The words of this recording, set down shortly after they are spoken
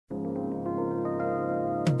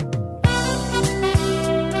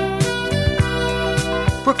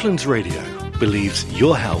Brooklands Radio believes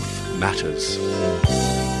your health matters.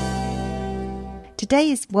 Today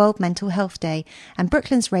is World Mental Health Day, and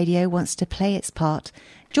Brooklands Radio wants to play its part.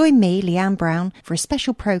 Join me, Leanne Brown, for a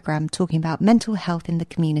special programme talking about mental health in the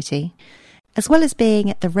community. As well as being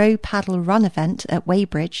at the Row Paddle Run event at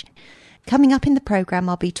Weybridge, coming up in the programme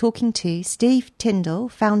I'll be talking to Steve Tyndall,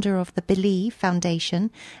 founder of the Believe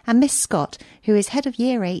Foundation, and Miss Scott, who is head of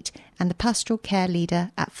Year 8 and the pastoral care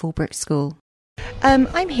leader at Fullbrook School.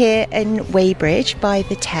 I'm here in Weybridge by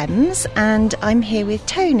the Thames, and I'm here with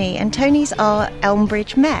Tony, and Tony's our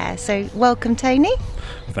Elmbridge Mayor. So welcome, Tony.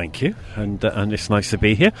 Thank you, and it's nice to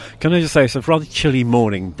be here. Can I just say it's a rather chilly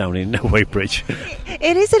morning down in Weybridge.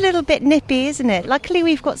 It is a little bit nippy, isn't it? Luckily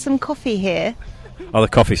we've got some coffee here. Oh, the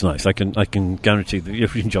coffee's nice. I can guarantee that you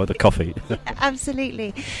enjoy the coffee.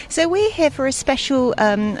 Absolutely. So we're here for a special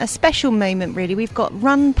moment, really. We've got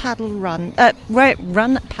Run Paddle Row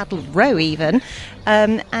even,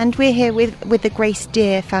 and we're here with the Grace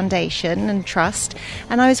Deer Foundation and Trust.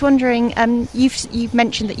 And I was wondering, you've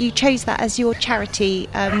mentioned that you chose that as your charity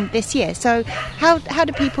this year. So how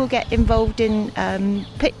do people get involved in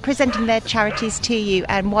presenting their charities to you,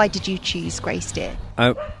 and why did you choose Grace Deer?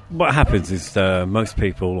 What happens is most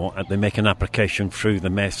people, they make an application through the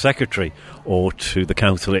Mayor's Secretary or to the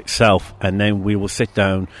council itself, and then we will sit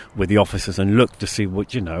down with the officers and look to see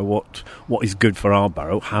what is good for our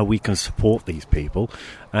borough, how we can support these people.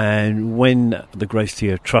 And when the Grace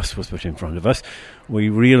Deer Trust was put in front of us, we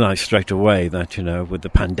realised straight away that, with the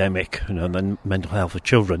pandemic, the mental health of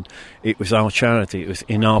children, it was our charity, it was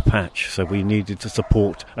in our patch, so we needed to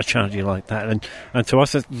support a charity like that. And to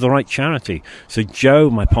us, it's the right charity. So Joe,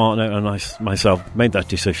 my partner, and myself made that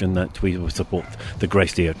decision that we would support the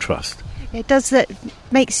Grace Deer Trust. It does that.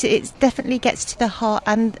 It definitely gets to the heart,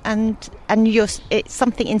 and it's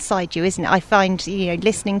something inside you, isn't it? I find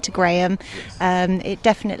listening to Graham, it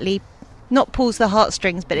definitely not pulls the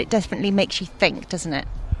heartstrings, but it definitely makes you think, doesn't it?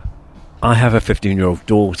 I have a 15-year-old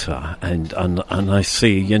daughter, and I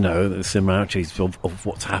see, the similarities of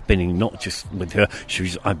what's happening, not just with her.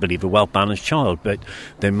 She's, I believe, a well-balanced child, but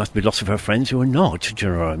there must be lots of her friends who are not, do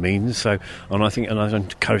you know what I mean? So, and I'm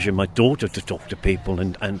encouraging my daughter to talk to people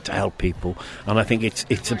and to help people, and I think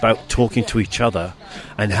it's about talking to each other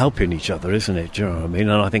and helping each other, isn't it? Do you know what I mean?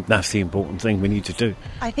 And I think that's the important thing we need to do.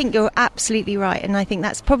 I think you're absolutely right, and I think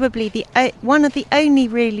that's probably one of the only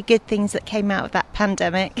really good things that came out of that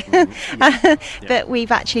pandemic. That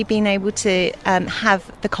we've actually been able to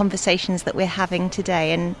have the conversations that we're having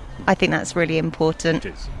today, and I think that's really important.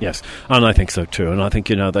 It is. Yes, and I think so too, and I think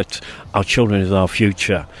that our children is our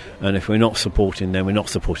future, and if we're not supporting them, we're not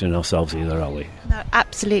supporting ourselves either, are we? No,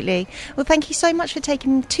 absolutely. Well, thank you so much for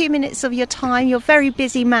taking 2 minutes of your time. You're a very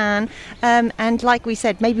busy man, and like we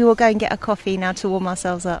said, maybe we'll go and get a coffee now to warm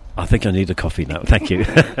ourselves up. I think I need a coffee now. Thank you.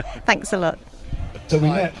 Thanks a lot. So we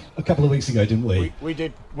met a couple of weeks ago, didn't we? We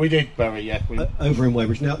did, Barry, yeah. Over in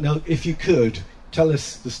Weybridge. Now, if you could, tell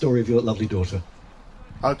us the story of your lovely daughter.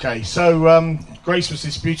 Okay, so Grace was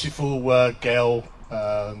this beautiful girl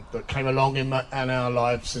that came along in our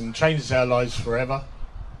lives and changes our lives forever.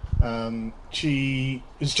 She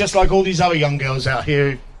was just like all these other young girls out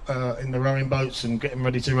here in the rowing boats and getting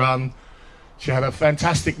ready to run. She had a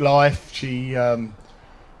fantastic life. She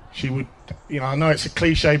would, I know it's a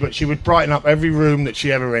cliche, but she would brighten up every room that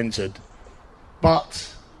she ever entered.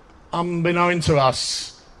 But unbeknown to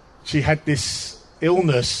us, she had this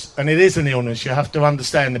illness, and it is an illness. You have to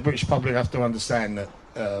understand, the British public have to understand that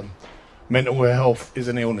mental health is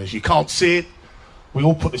an illness. You can't see it. We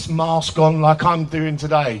all put this mask on like I'm doing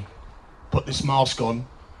today. Put this mask on,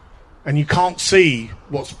 and you can't see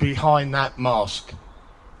what's behind that mask.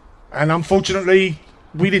 And unfortunately,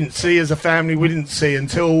 we didn't see as a family,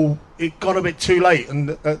 until it got a bit too late.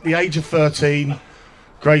 And at the age of 13,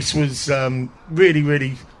 Grace was really,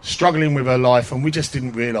 really struggling with her life, and we just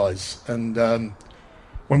didn't realise. And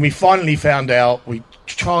when we finally found out, we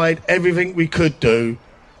tried everything we could do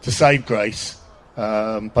to save Grace.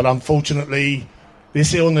 But unfortunately,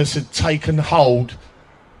 this illness had taken hold.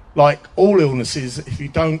 Like all illnesses, if you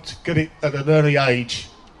don't get it at an early age,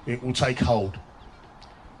 it will take hold.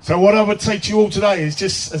 So what I would say to you all today is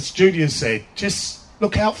just, as Judy has said, just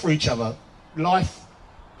look out for each other. Life,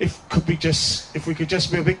 if we could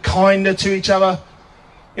just be a bit kinder to each other.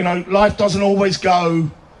 Life doesn't always go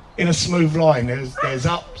in a smooth line. There's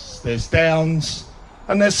ups, there's downs,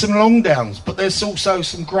 and there's some long downs, but there's also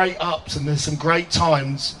some great ups and there's some great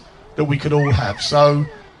times that we could all have. So,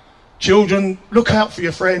 children, look out for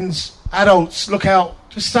your friends. Adults, look out.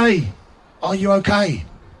 Just say, are you okay?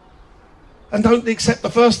 And don't accept the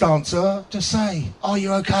first answer. Just say, are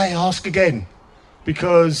you okay? Ask again.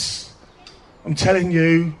 Because I'm telling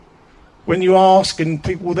you, when you ask and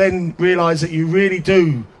people then realise that you really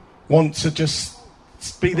do want to just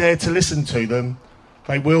be there to listen to them,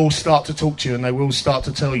 they will start to talk to you and they will start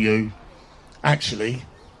to tell you, actually,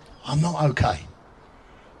 I'm not okay.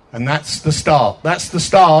 And that's the start. That's the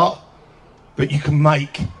start that you can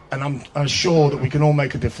make, and I'm sure that we can all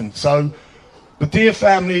make a difference. So the Dear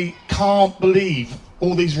family can't believe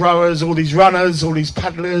all these rowers, all these runners, all these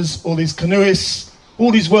paddlers, all these canoeists,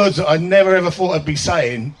 all these words that I never ever thought I'd be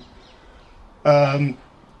saying.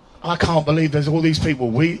 I can't believe there's all these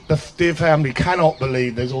people. The Dear family cannot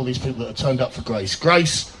believe there's all these people that have turned up for Grace.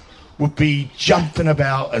 Grace would be jumping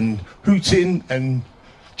about and hooting and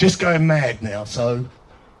just going mad now. So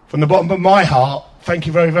from the bottom of my heart, thank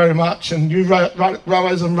you very, very much. And you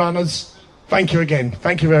rowers and runners, thank you again.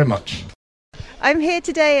 Thank you very much. I'm here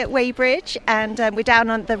today at Weybridge, and we're down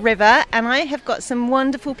on the river, and I have got some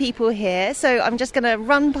wonderful people here. So I'm just going to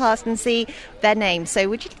run past and see their names. So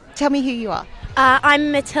would you tell me who you are?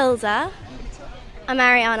 I'm Matilda. I'm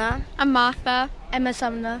Ariana. I'm Martha. Emma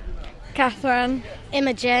Sumner. Catherine.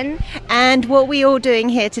 Imogen. And what are we all doing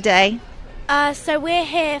here today? So we're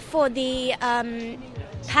here for the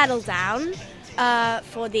paddle down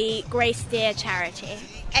for the Grace Dear charity.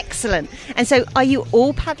 Excellent. And so are you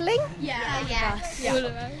all paddling? Yeah. All of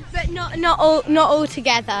us. But not all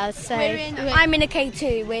together. So I'm in a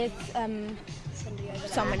K2 with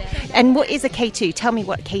someone else. And what is a K2? Tell me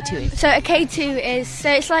what a K2 is. So a K2 is,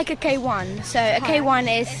 it's like a K1. So a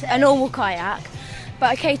K1 is a normal kayak,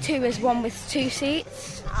 but a K2 is one with 2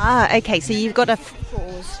 seats. Ah, okay. So you've got a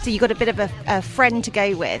bit of a friend to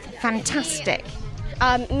go with. Fantastic.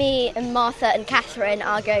 Me and Martha and Catherine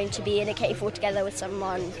are going to be in a K4 together with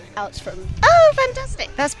someone else from... Oh, fantastic.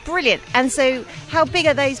 That's brilliant. And so how big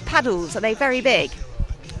are those paddles? Are they very big?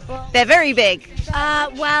 They're very big.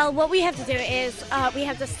 Well, what we have to do is we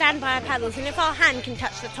have to stand by our paddles, and if our hand can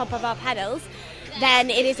touch the top of our paddles, then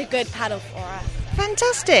it is a good paddle for us.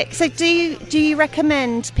 Fantastic. So do you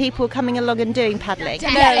recommend people coming along and doing paddling?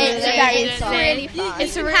 It's really fun.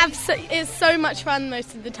 It's so much fun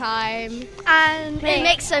most of the time. And it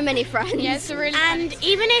makes so many friends. Yeah, it's a really and fun.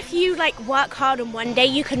 Even if you work hard on one day,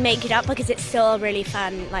 you can make it up because it's still a really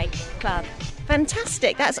fun club.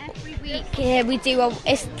 Fantastic. That's Every week here we do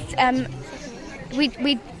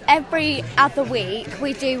we every other week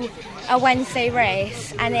we do a Wednesday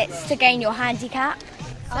race, and it's to gain your handicap.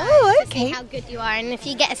 Oh, To see how good you are, and if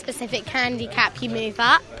you get a specific handicap, you move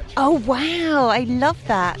up. Oh, wow. I love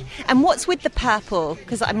that. And what's with the purple?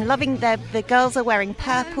 Because I'm loving the girls are wearing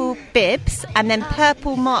purple bibs and then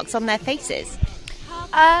purple marks on their faces.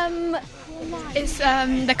 It's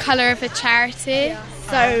the colour of the charity.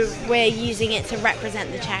 So we're using it to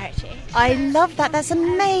represent the charity. I love that. That's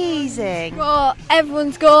amazing. Well,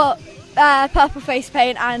 everyone's got purple face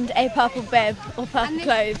paint and a purple bib or purple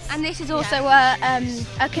clothes. And this is also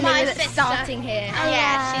a canoe that's starting here.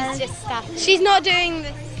 Yeah, she's just starting. She's not doing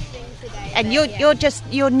this thing today. And you're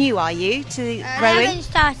new, are you, to rowing?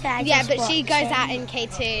 Started. Yeah, but she goes out in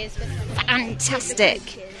K2s.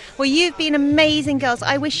 Fantastic. Well, you've been amazing, girls.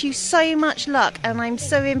 I wish you so much luck, and I'm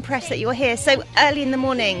so impressed that you're here so early in the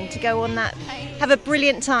morning to go on that. Have a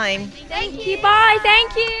brilliant time. Thank you. Bye.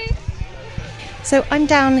 Thank you. So I'm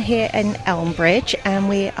down here in Elmbridge, and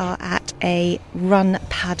we are at a Run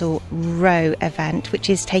Paddle Row event, which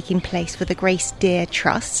is taking place for the Grace Dear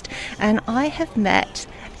Trust. And I have met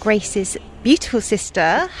Grace's beautiful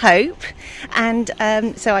sister, Hope, and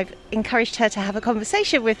so I've encouraged her to have a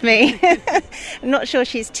conversation with me. I'm not sure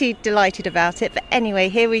she's too delighted about it, but anyway,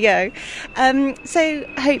 here we go. So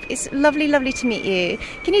Hope, it's lovely to meet you.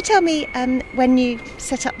 Can you tell me when you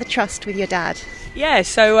set up the trust with your dad? Yeah,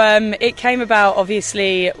 so it came about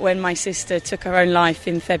obviously when my sister took her own life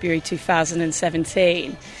in February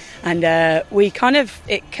 2017, and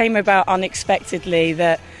it came about unexpectedly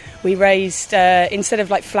that we raised, instead of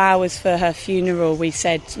flowers for her funeral, we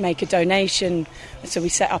said make a donation. So we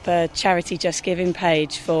set up a charity Just Giving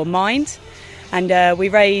page for Mind, and we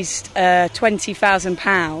raised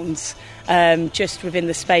 £20,000 just within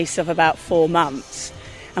the space of about 4 months.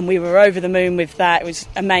 And we were over the moon with that. It was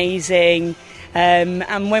amazing.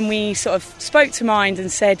 And when we sort of spoke to Mind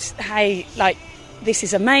and said, hey, this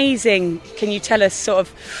is amazing, can you tell us sort of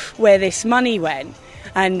where this money went?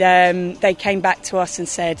 And they came back to us and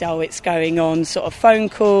said, it's going on sort of phone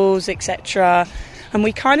calls, etc. And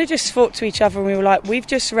we kind of just thought to each other, and we were like, we've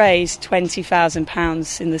just raised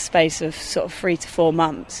 £20,000 in the space of sort of 3 to 4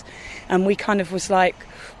 months. And we kind of was like,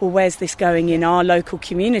 well, where's this going in our local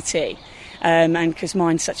community? And because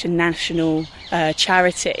Mind's such a national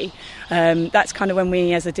charity, that's kind of when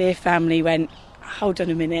we as a Dear family went, hold on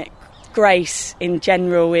a minute, Grace in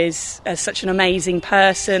general is such an amazing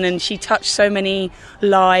person, and she touched so many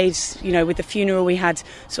lives. You know, with the funeral we had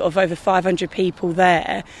sort of over 500 people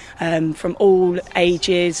there, from all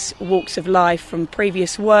ages, walks of life, from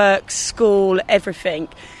previous work, school, everything.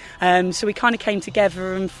 So we kind of came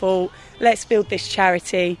together and thought, let's build this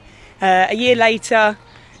charity. A year later,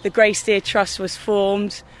 the Grace Deer Trust was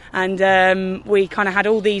formed, and we kind of had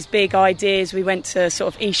all these big ideas. We went to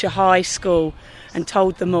sort of Esher High School and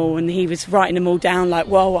told them all, and he was writing them all down like,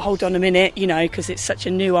 well, hold on a minute, you know, because it's such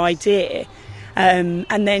a new idea. And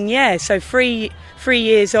then, so 4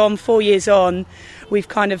 years on, we've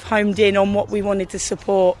kind of homed in on what we wanted to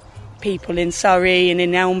support people in Surrey and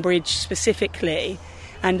in Elmbridge specifically.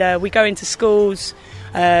 And we go into schools,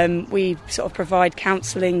 we sort of provide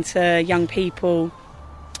counselling to young people,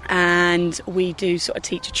 and we do sort of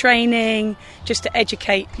teacher training just to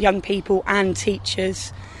educate young people and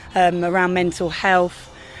teachers around mental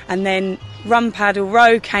health. And then Run Paddle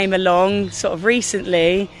Row came along sort of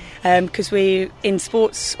recently because we're in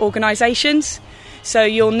sports organisations. So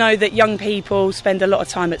you'll know that young people spend a lot of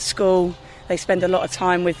time at school, they spend a lot of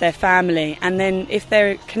time with their family, and then if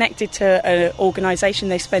they're connected to an organisation,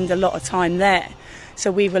 they spend a lot of time there.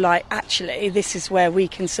 So we were like, actually, this is where we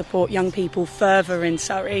can support young people further in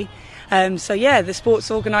Surrey. The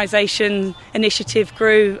sports organisation initiative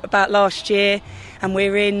grew about last year, and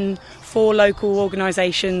we're in 4 local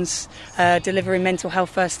organisations delivering mental health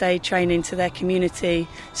first aid training to their community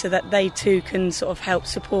so that they too can sort of help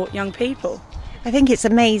support young people. I think it's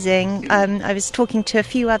amazing. I was talking to a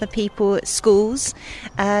few other people at schools,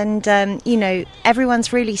 and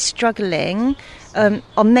everyone's really struggling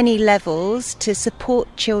on many levels to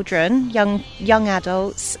support children, young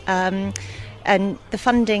adults, and the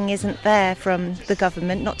funding isn't there from the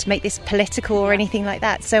government, not to make this political or anything like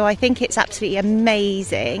that. So I think it's absolutely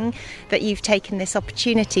amazing that you've taken this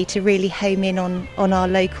opportunity to really home in on our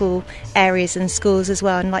local areas and schools as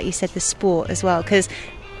well, and like you said, the sport as well, because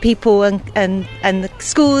people and the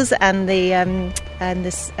schools and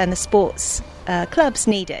the sports clubs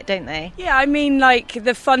need it, don't they? Yeah, I mean, like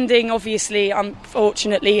the funding, obviously,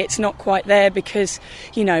 unfortunately, it's not quite there because,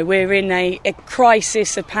 you know, we're in a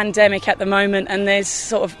crisis, a pandemic at the moment, and there's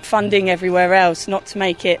sort of funding everywhere else, not to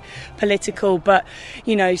make it political, but,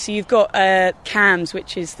 you know, so you've got CAMS,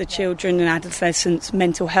 which is the Children and Adolescents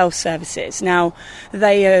Mental Health Services. Now,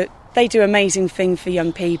 they do amazing things for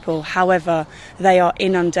young people. However, they are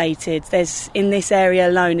inundated. In this area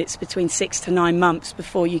alone, it's between 6 to 9 months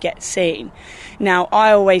before you get seen. Now,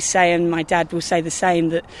 I always say, and my dad will say the same,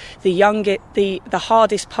 that the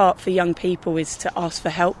hardest part for young people is to ask for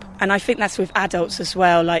help. And I think that's with adults as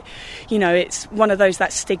well. Like, you know, it's one of those,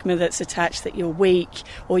 that stigma that's attached that you're weak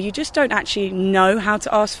or you just don't actually know how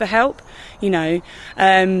to ask for help, you know.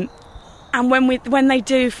 And when they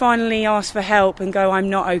do finally ask for help and go, I'm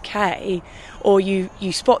not okay, or you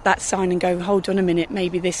spot that sign and go, hold on a minute,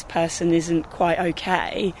 maybe this person isn't quite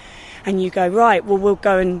okay, and you go, right, well, we'll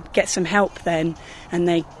go and get some help then, and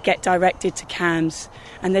they get directed to CAMS,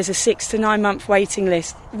 and there's a 6 to 9 month waiting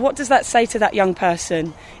list. What does that say to that young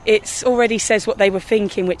person? It already says what they were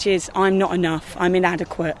thinking, which is, I'm not enough, I'm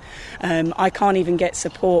inadequate, I can't even get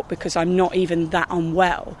support because I'm not even that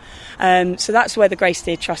unwell. So that's where the Grace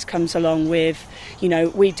Deer Trust comes along with, you know,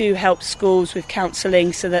 we do help schools with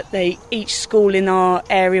counselling so that each school in our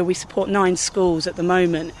area, we support 9 schools at the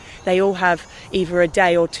moment, they all have either a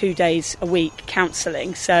day or 2 days a week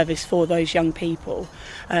counselling service for those young people.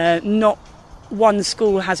 Not one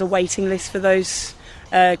school has a waiting list for those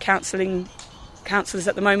counsellors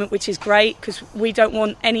at the moment, which is great because we don't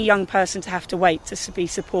want any young person to have to wait to be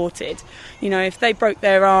supported. You know, if they broke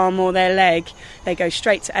their arm or their leg, they go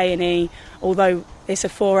straight to A&E, although it's a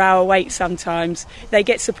 4-hour wait sometimes. They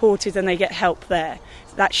get supported and they get help there.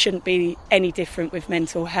 That shouldn't be any different with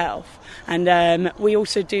mental health. And we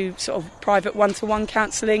also do sort of private one-to-one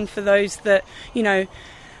counselling for those that, you know,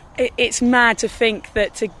 it's mad to think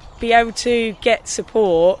that to be able to get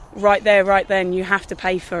support right there, right then, you have to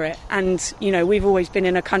pay for it. And, you know, we've always been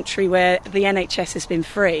in a country where the NHS has been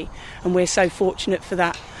free, and we're so fortunate for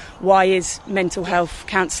that. Why is mental health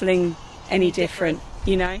counselling any different,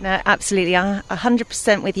 you know? No, absolutely. I'm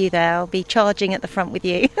 100% with you there. I'll be charging at the front with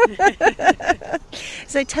you.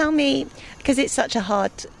 So tell me, because it's such a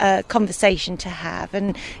hard conversation to have,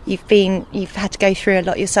 and you've had to go through a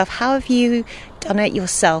lot yourself, how have you done it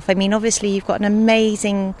yourself? I mean, obviously you've got an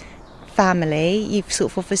amazing family, you've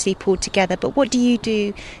sort of obviously pulled together, but what do you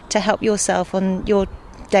do to help yourself on your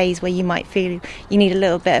days where you might feel you need a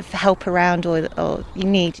little bit of help around, or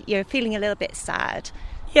you're feeling a little bit sad?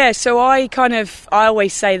 Yeah, so I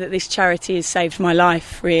always say that this charity has saved my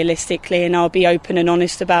life, realistically, and I'll be open and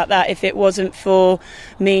honest about that. If it wasn't for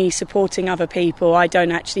me supporting other people, I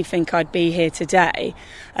don't actually think I'd be here today.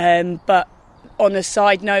 But on a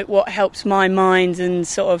side note, what helps my mind and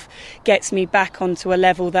sort of gets me back onto a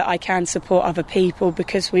level that I can support other people,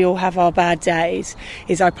 because we all have our bad days,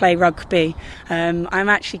 is I play rugby. I'm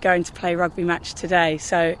actually going to play a rugby match today,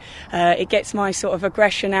 so it gets my sort of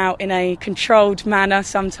aggression out in a controlled manner,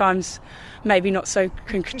 sometimes maybe not so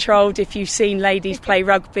controlled. If you've seen ladies play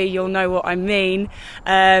rugby, you'll know what I mean.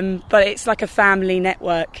 But it's like a family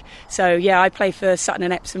network. So yeah, I play for Sutton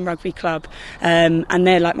and Epsom Rugby Club, and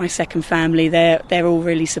they're like my second family. They're all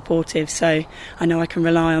really supportive, so I know I can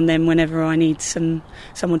rely on them whenever I need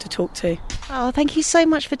someone to talk to. Oh, thank you so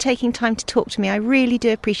much for taking time to talk to me. I really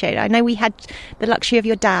do appreciate it. I know we had the luxury of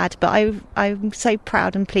your dad, but I'm so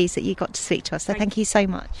proud and pleased that you got to speak to us. So thank you so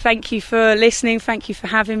much. Thank you for listening. Thank you for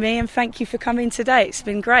having me, and thank you for coming today. It's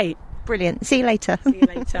been great. Brilliant. See you later. See you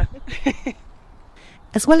later.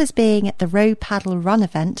 As well as being at the Row Paddle Run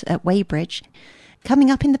event at Weybridge, coming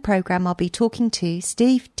up in the programme I'll be talking to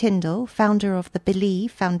Steve Tyndall, founder of the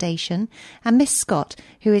Believe Foundation, and Miss Scott,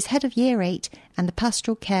 who is head of Year 8 and the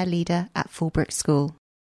pastoral care leader at Fullbrook School.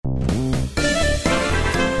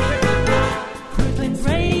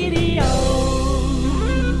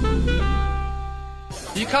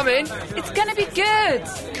 You coming? It's gonna be good.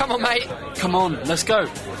 Come on, mate. Come on, let's go.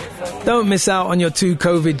 Don't miss out on your 2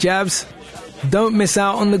 COVID jabs. Don't miss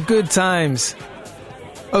out on the good times.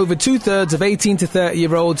 Over 2/3 of 18 to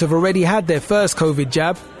 30-year-olds have already had their first COVID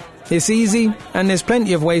jab. It's easy, and there's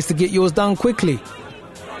plenty of ways to get yours done quickly.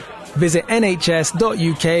 Visit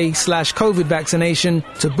nhs.uk/COVID vaccination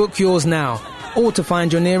to book yours now, or to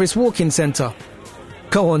find your nearest walk-in centre.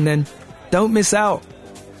 Go on then, don't miss out.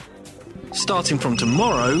 Starting from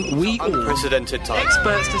tomorrow, we unprecedented time.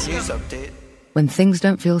 Experts discuss update. When things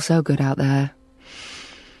don't feel so good out there,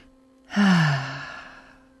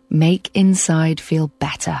 make inside feel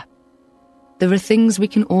better. There are things we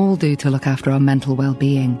can all do to look after our mental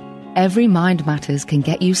well-being. Every Mind Matters can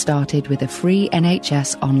get you started with a free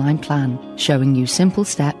NHS online plan, showing you simple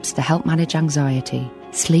steps to help manage anxiety,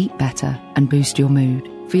 sleep better, and boost your mood.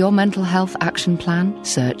 For your mental health action plan,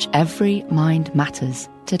 search Every Mind Matters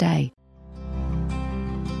today.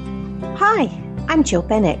 Hi, I'm Jill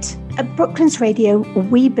Bennett. At Brooklands Radio,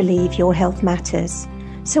 we believe your health matters.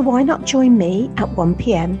 So why not join me at 1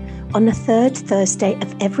 p.m. on the third Thursday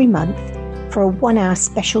of every month for a 1-hour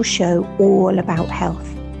special show all about health.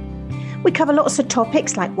 We cover lots of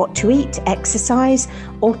topics like what to eat, exercise,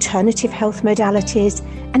 alternative health modalities,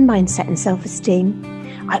 and mindset and self-esteem.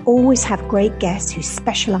 I always have great guests who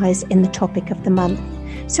specialise in the topic of the month.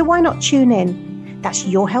 So why not tune in? That's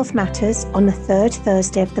Your Health Matters on the third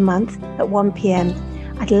Thursday of the month at 1 p.m.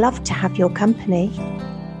 I'd love to have your company.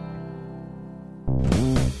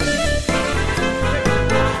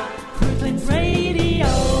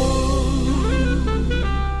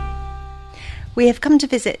 We have come to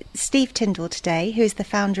visit Steve Tyndall today, who is the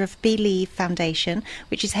founder of Believe Foundation,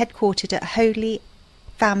 which is headquartered at Holy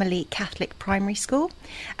Family Catholic Primary School,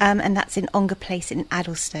 and that's in Ongar Place in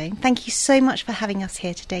Addlestone. Thank you so much for having us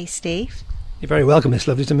here today, Steve. You're very welcome. It's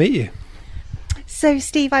lovely to meet you. So,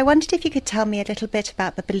 Steve, I wondered if you could tell me a little bit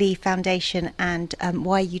about the Believe Foundation and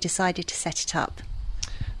why you decided to set it up.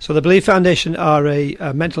 So the Believe Foundation are a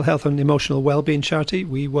mental health and emotional wellbeing charity.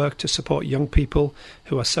 We work to support young people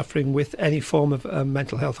who are suffering with any form of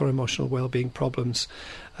mental health or emotional wellbeing problems.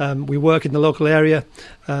 We work in the local area.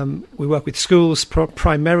 We work with schools,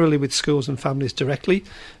 primarily with schools and families directly,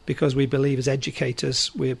 because we believe as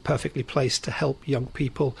educators we're perfectly placed to help young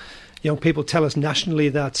people. Young people tell us nationally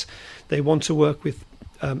that they want to work with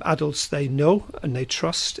adults they know and they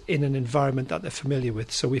trust in an environment that they're familiar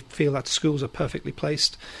with. So we feel that schools are perfectly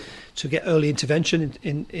placed to get early intervention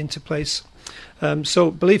into place. So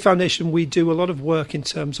Believe Foundation, we do a lot of work in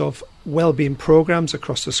terms of wellbeing programs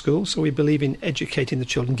across the school. So we believe in educating the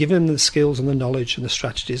children, giving them the skills and the knowledge and the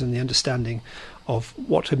strategies and the understanding of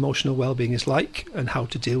what emotional wellbeing is like and how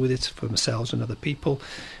to deal with it for themselves and other people.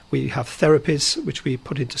 We have therapies which we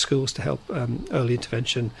put into schools to help early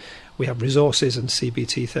intervention. We have resources and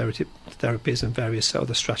CBT therapies and various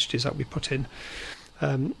other strategies that we put in.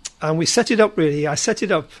 And we set it up really. I set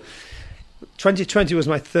it up, 2020 was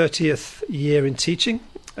my 30th year in teaching.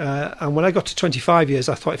 And when I got to 25 years,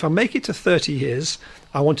 I thought if I make it to 30 years,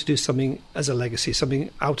 I want to do something as a legacy, something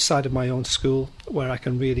outside of my own school where I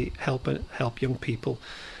can really help young people.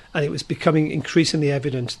 And it was becoming increasingly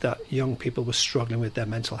evident that young people were struggling with their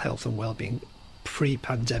mental health and well-being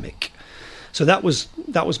pre-pandemic. So that was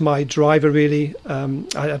my driver, really. I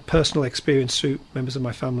had personal experience through members of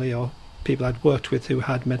my family or people I'd worked with who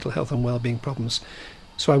had mental health and well-being problems.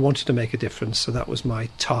 So I wanted to make a difference. So that was my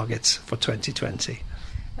target for 2020.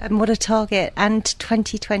 What a target. And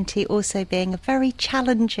 2020 also being a very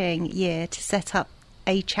challenging year to set up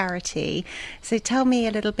a charity. So tell me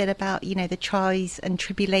a little bit about, the trials and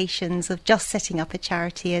tribulations of just setting up a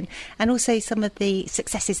charity and also some of the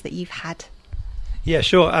successes that you've had. Yeah,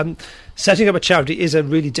 sure. Setting up a charity is a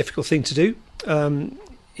really difficult thing to do.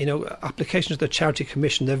 Applications to the Charity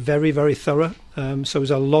Commission, they're very, very thorough. So it was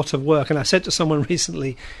a lot of work. And I said to someone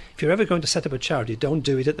recently, if you're ever going to set up a charity, don't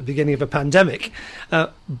do it at the beginning of a pandemic.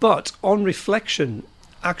 But on reflection,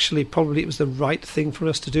 actually, probably it was the right thing for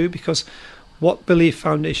us to do, because what Believe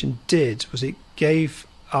Foundation did was it gave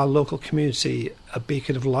our local community a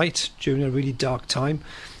beacon of light during a really dark time.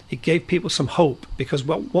 It gave people some hope, because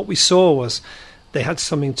what we saw was they had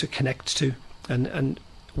something to connect to, and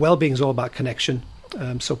well-being is all about connection.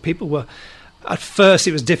 So people were, at first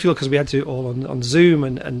it was difficult because we had to do it all on Zoom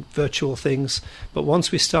and virtual things, but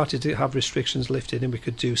once we started to have restrictions lifted and we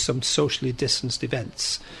could do some socially distanced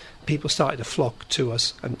events, people started to flock to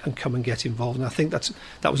us and come and get involved. And I think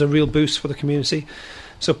that was a real boost for the community.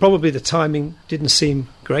 So probably the timing didn't seem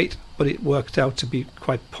great, but it worked out to be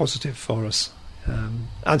quite positive for us.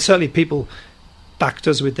 And certainly people backed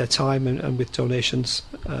us with their time and with donations.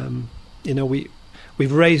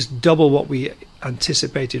 We've raised double what we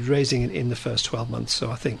anticipated raising in the first 12 months. So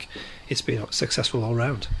I think it's been successful all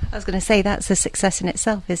round. I was going to say that's a success in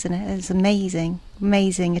itself, isn't it? It's amazing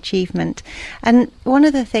achievement. And one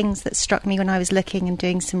of the things that struck me when I was looking and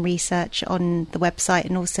doing some research on the website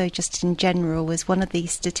and also just in general was one of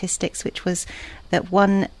these statistics, which was that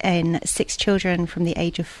 1 in 6 children from the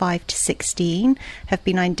age of 5 to 16 have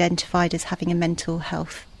been identified as having a mental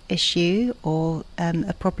health issue or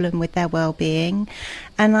a problem with their well-being.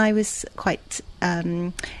 And I was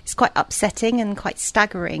it's quite upsetting and quite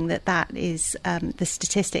staggering that is the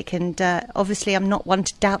statistic. And obviously I'm not one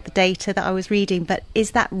to doubt the data that I was reading, but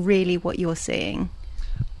is that really what you're seeing?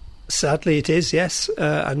 Sadly it is, yes.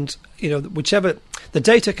 And the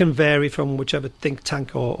data can vary from whichever think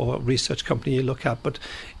tank or research company you look at, but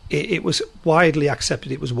it was widely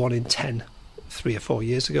accepted it was 1 in 10 3 or 4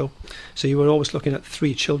 years ago. So you were always looking at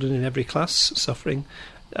 3 children in every class suffering.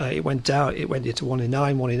 It went down, it went into 1 in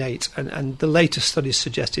 9, 1 in 8, and the latest studies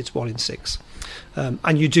suggest it's 1 in 6.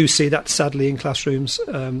 And you do see that sadly in classrooms,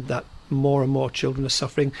 that more and more children are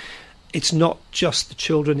suffering. It's not just the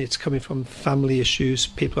children, it's coming from family issues,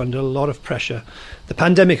 people are under a lot of pressure. The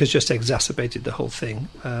pandemic has just exacerbated the whole thing.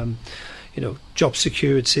 Job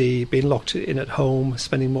security, being locked in at home,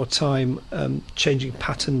 spending more time, changing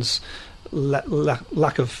patterns,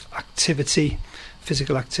 lack of activity,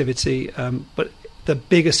 physical activity, but the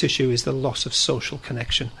biggest issue is the loss of social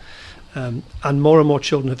connection, and more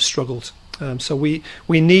children have struggled. So we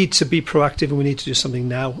need to be proactive, and we need to do something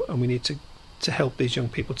now, and we need to help these young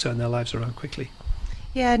people turn their lives around quickly.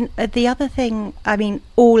 Yeah, and the other thing,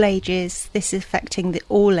 all ages, this is affecting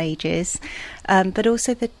all ages, but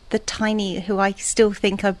also the tiny, who I still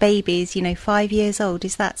think are babies, 5 years old.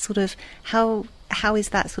 Is that sort of how is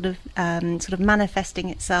that sort of manifesting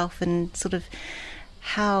itself, and sort of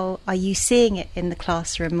how are you seeing it in the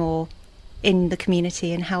classroom or in the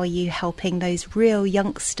community, and how are you helping those real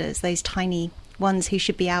youngsters, those tiny ones who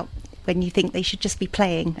should be out when you think they should just be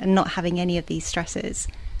playing and not having any of these stresses?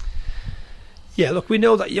 Yeah, look, we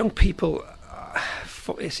know that young people,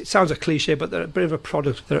 it sounds a cliche, but they're a bit of a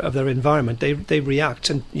product of their environment. They react,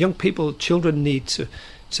 and young people, children need to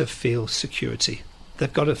feel security.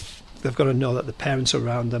 They've got to know that the parents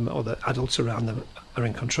around them or the adults around them are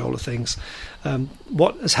in control of things.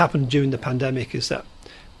 What has happened during the pandemic is that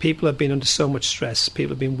people have been under so much stress.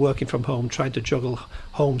 People have been working from home, trying to juggle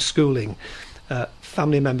homeschooling,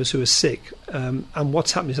 family members who are sick. And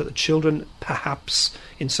what's happened is that the children, perhaps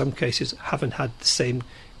in some cases, haven't had the same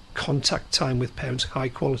contact time with parents, high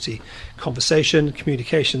quality conversation,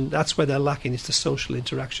 communication. That's where they're lacking, is the social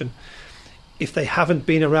interaction. If they haven't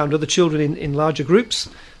been around other children in larger groups,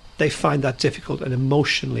 they find that difficult, and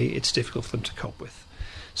emotionally it's difficult for them to cope with.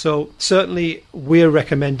 So certainly we're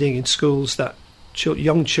recommending in schools that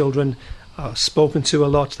young children are spoken to a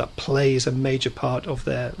lot, that play is a major part of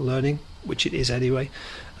their learning, which it is anyway,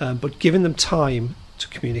 but giving them time to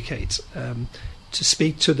communicate, to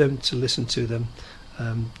speak to them, to listen to them,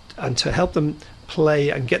 and to help them play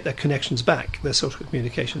and get their connections back, their social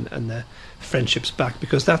communication and their friendships back,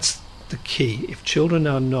 because that's the key. If children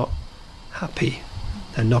are not happy,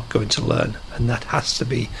 they're not going to learn, and that has to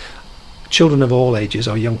be children of all ages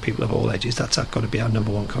or young people of all ages. That's got to be our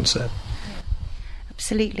number one concern.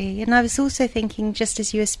 Absolutely. And I was also thinking, just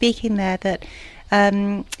as you were speaking there, that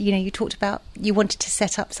you talked about you wanted to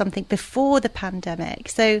set up something before the pandemic.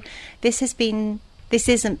 So this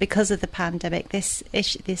isn't because of the pandemic.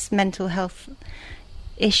 This mental health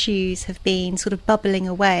issues have been sort of bubbling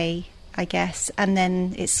away, I guess, and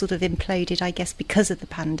then it's sort of imploded, I guess, because of the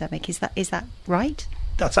pandemic. Is that right?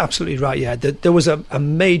 That's absolutely right, yeah. There was a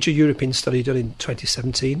major European study done in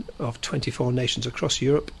 2017 of 24 nations across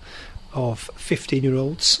Europe of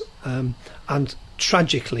 15-year-olds. And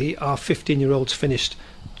tragically, our 15-year-olds finished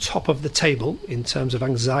top of the table in terms of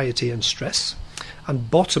anxiety and stress,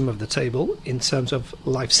 and bottom of the table in terms of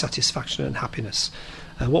life satisfaction and happiness.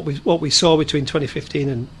 What we saw between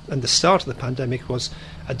 2015 and the start of the pandemic was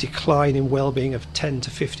a decline in well-being of 10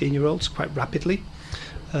 to 15-year-olds quite rapidly.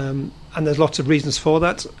 And there's lots of reasons for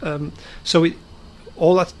that.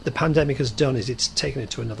 All that the pandemic has done is it's taken it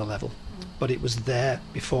to another level. But it was there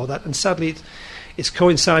before that. And sadly, it's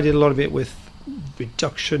coincided a lot of it with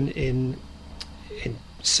reduction in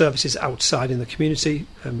services outside in the community.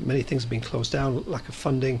 Many things have been closed down, lack of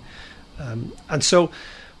funding. And so,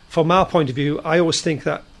 from our point of view, I always think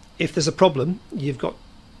that if there's a problem, you've got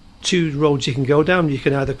two roads you can go down. You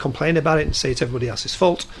can either complain about it and say it's everybody else's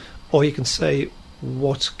fault, or you can say,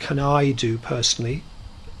 what can I do personally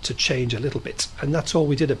to change a little bit? And that's all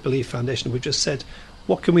we did at Believe Foundation. We just said,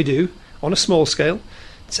 what can we do on a small scale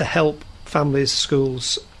to help families,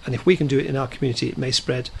 schools, and if we can do it in our community, it may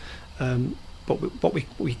spread. But what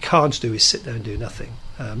we can't do is sit there and do nothing.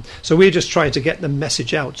 So we're just trying to get the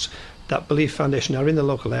message out that Believe Foundation are in the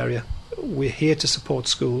local area. We're here to support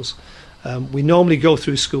schools. We normally go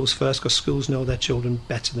through schools first because schools know their children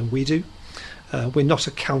better than we do. We're not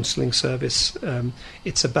a counselling service.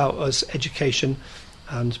 It's about us education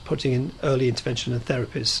and putting in early intervention and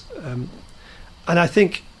therapies. And I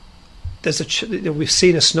think we've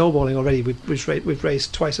seen a snowballing already. We've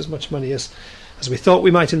raised twice as much money as we thought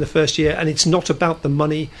we might in the first year. And it's not about the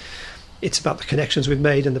money. It's about the connections we've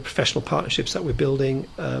made and the professional partnerships that we're building.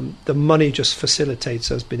 The money just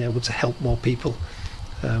facilitates us being able to help more people.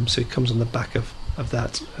 So it comes on the back of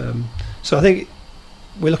that. So I think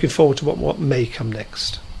we're looking forward to what may come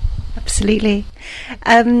next. Absolutely.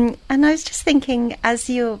 And I was just thinking, as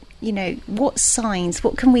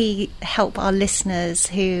what can we help our listeners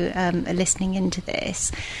who are listening into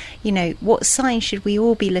this? What signs should we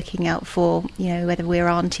all be looking out for, whether we're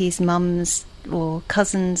aunties, mums, or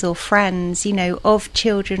cousins or friends, of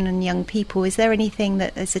children and young people? Is there anything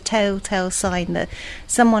that is a telltale sign that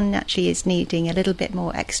someone actually is needing a little bit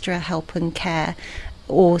more extra help and care,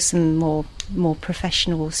 or some more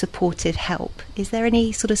professional supportive help? Is there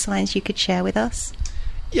any sort of signs you could share with us?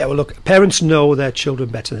 Yeah, well, look, parents know their children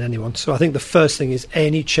better than anyone. So I think the first thing is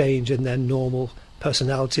any change in their normal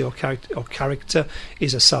personality or character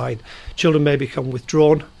is a sign. Children may become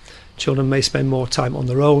withdrawn. Children may spend more time on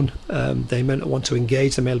their own. They may not want to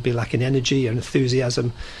engage. They may be lacking energy and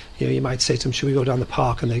enthusiasm. You might say to them, should we go down the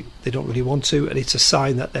park? And they don't really want to. And it's a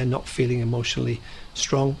sign that they're not feeling emotionally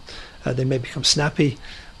strong. They may become snappy.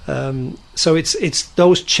 So it's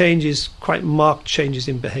those changes, quite marked changes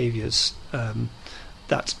in behaviours,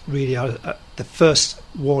 that really are the first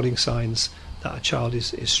warning signs that a child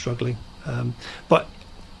is struggling. But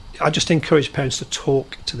I just encourage parents to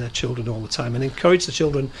talk to their children all the time and encourage the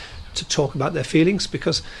children to talk about their feelings,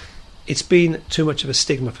 because it's been too much of a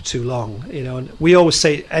stigma for too long. And we always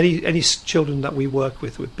say, any children that we work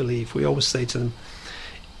with Believe, we always say to them,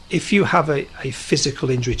 if you have a physical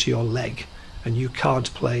injury to your leg and you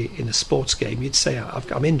can't play in a sports game, you'd say,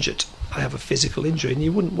 I'm injured, I have a physical injury, and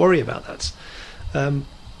you wouldn't worry about that.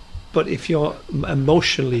 But if you're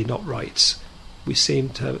emotionally not right,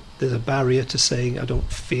 there's a barrier to saying, I don't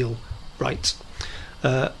feel right.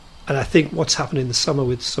 And I think what's happened in the summer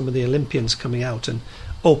with some of the Olympians coming out and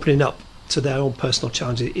opening up to their own personal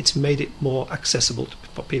challenges, it's made it more accessible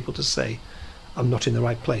for people to say, I'm not in the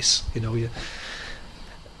right place.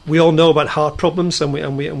 We all know about heart problems,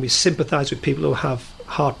 and we sympathise with people who have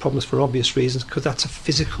heart problems for obvious reasons, because that's a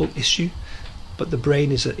physical issue. But the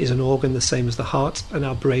brain is an organ the same as the heart, and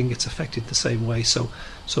our brain gets affected the same way. So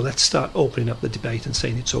let's start opening up the debate and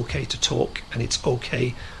saying it's okay to talk, and it's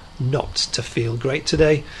okay not to feel great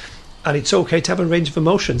today, and it's okay to have a range of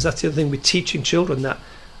emotions. That's the other thing, we're teaching children that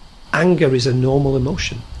anger is a normal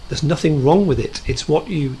emotion. There's nothing wrong with it. It's what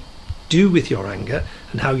you do with your anger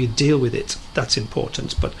and how you deal with it that's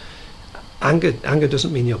important. But anger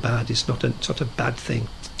doesn't mean you're bad. It's not a bad thing.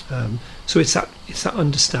 So it's that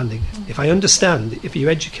understanding. If I understand, if you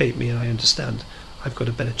educate me and I understand, I've got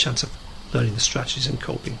a better chance of learning the strategies and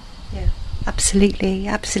coping. Yeah, absolutely.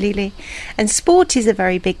 And sport is a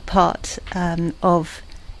very big part of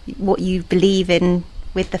what you believe in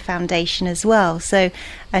with the foundation as well. So,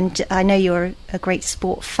 and I know you're a great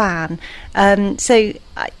sport fan. So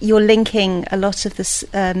you're linking a lot of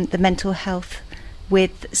the mental health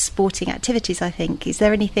with sporting activities, I think. Is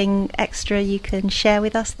there anything extra you can share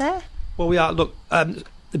with us there? Well, we are. Look,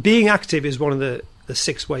 being active is one of the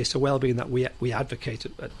 6 ways to well-being that we advocate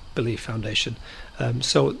at Believe Foundation.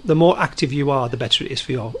 So the more active you are, the better it is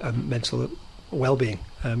for your mental well-being.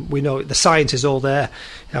 We know the science is all there,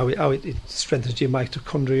 how it strengthens your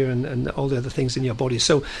mitochondria and all the other things in your body.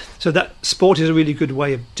 So that sport is a really good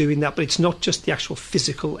way of doing that. But it's not just the actual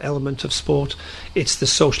physical element of sport; it's the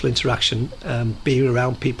social interaction, being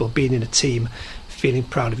around people, being in a team, feeling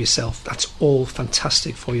proud of yourself. That's all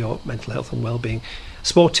fantastic for your mental health and well-being.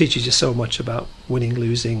 Sport teaches you so much about winning,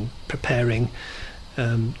 losing, preparing,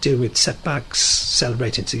 dealing with setbacks,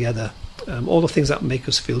 celebrating together, all the things that make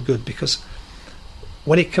us feel good, because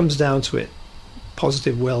when it comes down to it,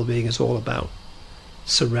 positive well-being is all about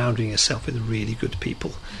surrounding yourself with really good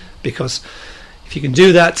people, because if you can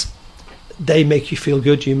do that, they make you feel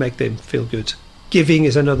good, you make them feel good. Giving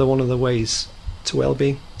is another one of the ways to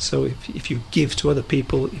well-being. So if you give to other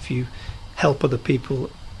people, if you help other people,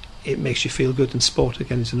 it makes you feel good, and sport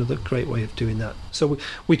again is another great way of doing that. So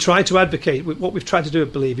we try to advocate. What we've tried to do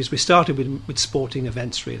at Believe is we started with sporting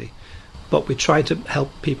events really, but we try to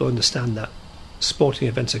help people understand that sporting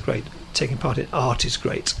events are great, taking part in art is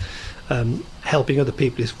great, helping other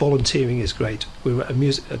people is volunteering is great. We were at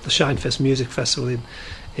the Shinefest Music Festival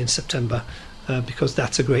in September because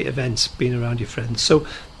that's a great event, being around your friends. So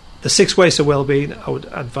the 6 ways to well-being, I would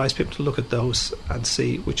advise people to look at those and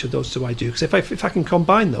see which of those do I do. Because if I can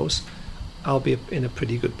combine those, I'll be in a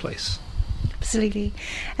pretty good place. Absolutely.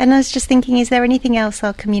 And I was just thinking, is there anything else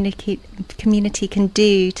our community can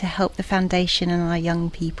do to help the foundation and our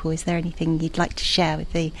young people? Is there anything you'd like to share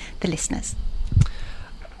with the listeners?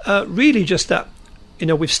 Really just that,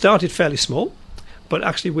 we've started fairly small, but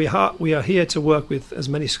actually we are here to work with as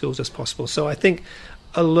many schools as possible. So I think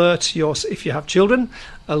if you have children,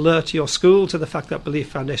 alert your school to the fact that Believe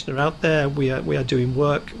Foundation are out there. We are doing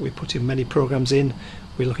work. We're putting many programs in.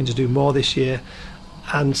 We're looking to do more this year,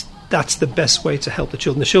 and that's the best way to help the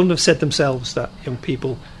children. The children have said themselves that young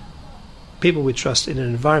people we trust in an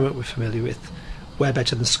environment we're familiar with, we're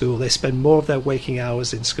better than school. They spend more of their waking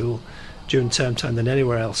hours in school during term time than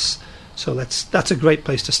anywhere else. So that's a great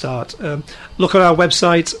place to start. Look at our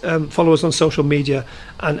website, follow us on social media,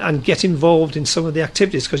 and get involved in some of the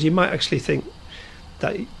activities, because you might actually think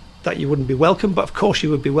that you wouldn't be welcome, but of course you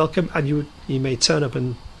would be welcome, and you may turn up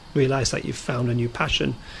and realise that you've found a new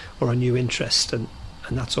passion or a new interest, and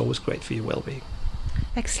that's always great for your well-being.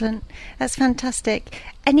 Excellent. That's fantastic.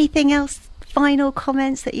 Anything else? Final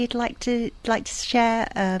comments that you'd like to share?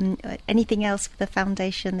 Anything else for the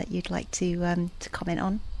foundation that you'd like to comment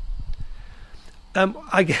on?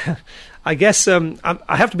 I guess I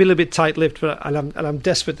have to be a little bit tight-lipped, and I'm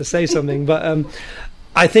desperate to say something. But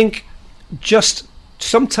I think just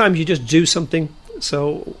sometimes you just do something.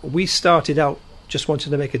 So we started out just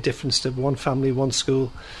wanting to make a difference to one family, one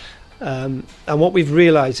school, and what we've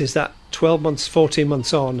realised is that 12 months, 14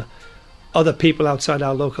 months on, other people outside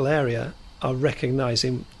our local area are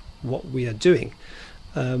recognising what we are doing,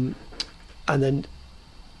 and then.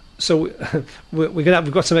 So we've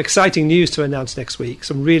got some exciting news to announce next week,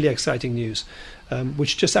 some really exciting news,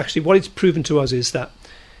 which just actually what it's proven to us is that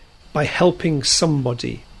by helping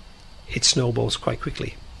somebody, it snowballs quite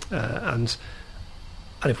quickly. And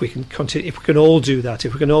if we can continue, if we can all do that,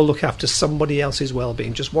 if we can all look after somebody else's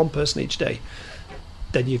well-being, just one person each day,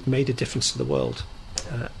 then you've made a difference to the world.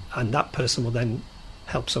 And that person will then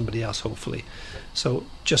help somebody else, hopefully. So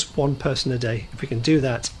just one person a day, if we can do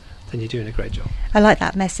that, then you're doing a great job. I like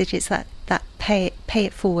that message. It's that pay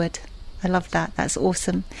it forward. I love that. That's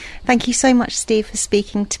awesome. Thank you so much, Steve, for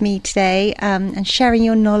speaking to me today and sharing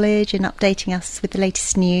your knowledge and updating us with the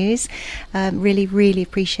latest news. Really, really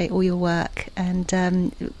appreciate all your work, and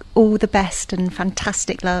all the best and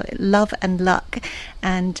fantastic love and luck.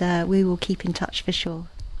 And we will keep in touch for sure.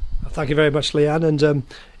 Thank you very much, Leanne. And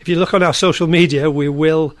if you look on our social media, we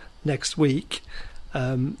will next week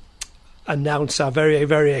announce our very,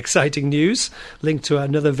 very exciting news linked to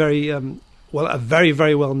another a very,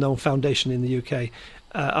 very well-known foundation in the UK.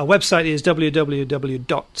 Our website is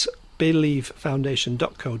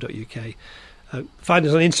www.believefoundation.co.uk. Find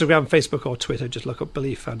us on Instagram, Facebook or Twitter. Just look up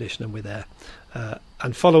Believe Foundation and we're there.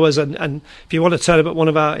 And follow us. And if you want to turn up at one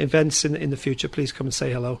of our events in the future, please come and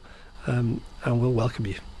say hello, and we'll welcome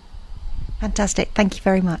you. Fantastic. Thank you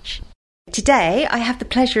very much. Today, I have the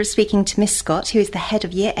pleasure of speaking to Miss Scott, who is the head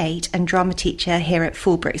of Year 8 and drama teacher here at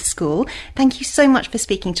Fulbrook School. Thank you so much for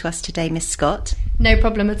speaking to us today, Miss Scott. No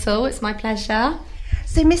problem at all. It's my pleasure.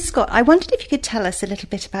 So, Miss Scott, I wondered if you could tell us a little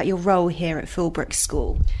bit about your role here at Philbrook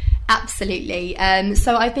School. Absolutely.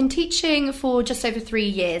 So I've been teaching for just over 3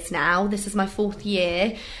 years now. This is my 4th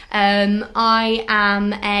year. I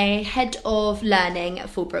am a head of learning at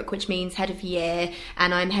Philbrook, which means head of year,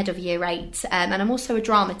 and I'm head of year 8. And I'm also a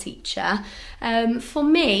drama teacher. For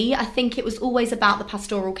me, I think it was always about the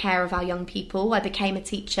pastoral care of our young people. I became a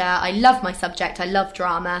teacher. I love my subject. I love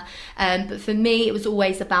drama. But for me, it was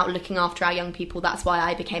always about looking after our young people. That's why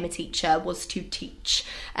I became a teacher, was to teach.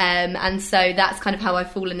 And so that's kind of how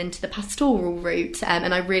I've fallen into the pastoral route,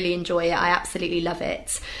 and I really enjoy it. I absolutely love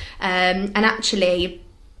it. And actually,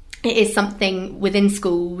 it is something within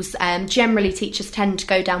schools. Generally, teachers tend to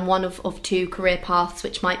go down one of 2 career paths,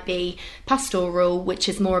 which might be pastoral, which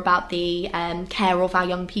is more about the care of our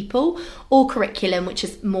young people, or curriculum, which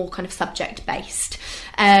is more kind of subject-based.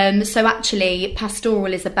 So actually,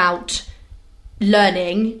 pastoral is about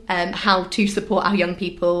learning how to support our young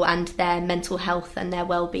people and their mental health and their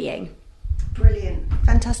well-being. Brilliant,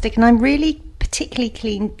 fantastic. And I'm really particularly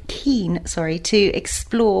keen to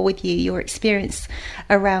explore with you your experience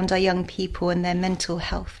around our young people and their mental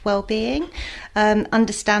health well-being.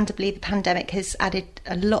 Understandably, the pandemic has added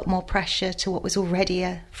a lot more pressure to what was already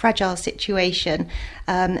a fragile situation,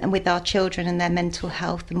 and with our children and their mental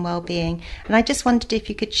health and well-being. And I just wondered if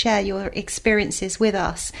you could share your experiences with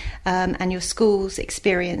us, and your school's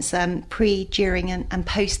experience pre, during and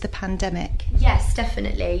post the pandemic. Yes,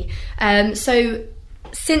 definitely. So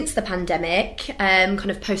since the pandemic, kind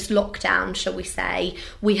of post-lockdown, shall we say,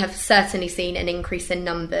 we have certainly seen an increase in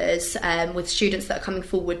numbers with students that are coming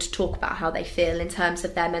forward to talk about how they feel in terms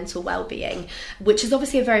of their mental well-being, which is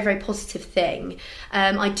obviously a very, very positive thing.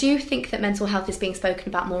 I do think that mental health is being spoken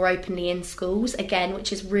about more openly in schools, again,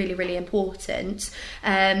 which is really, really important.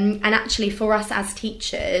 And actually for us as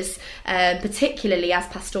teachers, particularly as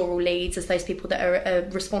pastoral leads, as those people that are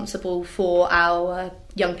responsible for our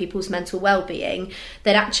young people's mental well-being,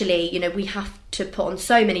 that actually, you know, we have to put on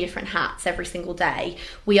so many different hats every single day.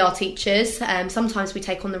 We are teachers. Sometimes we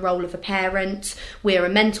take on the role of a parent. We're a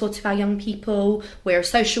mentor to our young people. We're a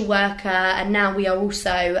social worker, and now we are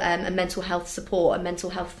also a mental health support, a mental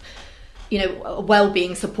health, a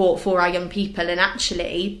well-being support for our young people. And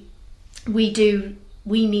actually, we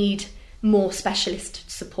need more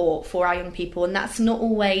specialist support for our young people, and that's not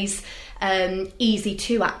always easy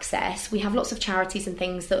to access. We have lots of charities and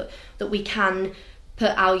things that we can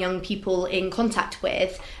put our young people in contact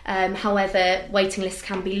with. However, waiting lists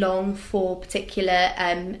can be long for particular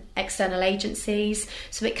external agencies,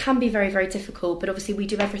 so it can be very, very difficult. But obviously we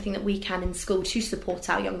do everything that we can in school to support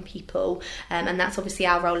our young people, and that's obviously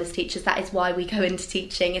our role as teachers. That is why we go into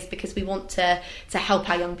teaching, is because we want to help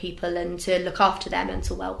our young people and to look after their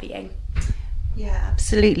mental well-being. Yeah,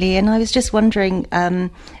 absolutely. And I was just wondering,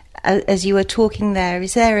 as you were talking there,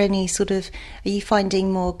 is there any are you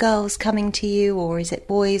finding more girls coming to you, or is it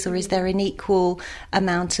boys, or is there an equal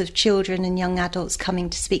amount of children and young adults coming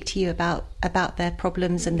to speak to you about their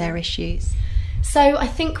problems and their issues? So I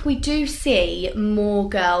think we do see more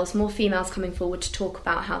females coming forward to talk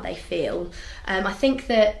about how they feel. I think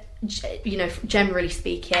that, generally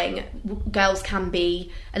speaking, girls can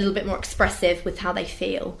be a little bit more expressive with how they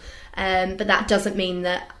feel. But that doesn't mean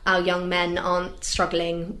that our young men aren't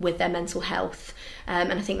struggling with their mental health.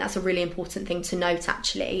 And I think that's a really important thing to note,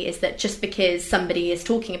 actually, is that just because somebody is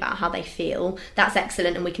talking about how they feel, that's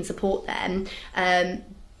excellent and we can support them.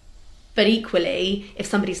 But equally, if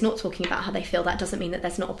somebody's not talking about how they feel, that doesn't mean that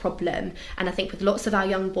there's not a problem. And I think with lots of our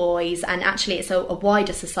young boys, and actually it's a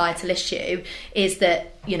wider societal issue, is that,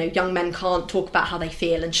 young men can't talk about how they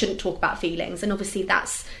feel and shouldn't talk about feelings. And obviously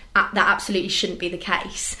that absolutely shouldn't be the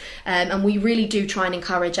case. And we really do try and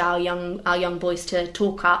encourage our young boys to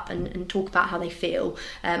talk up and talk about how they feel.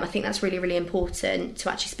 I think that's really, really important,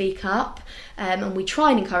 to actually speak up. And we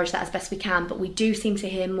try and encourage that as best we can, but we do seem to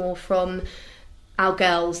hear more from our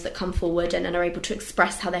girls that come forward and are able to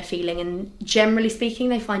express how they're feeling, and generally speaking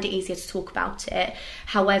they find it easier to talk about it.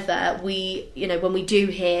 However, when we do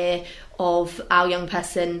hear of our young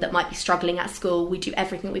person that might be struggling at school, we do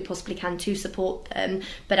everything we possibly can to support them,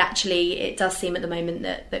 but actually it does seem at the moment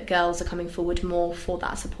that girls are coming forward more for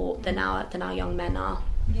that support than our young men are.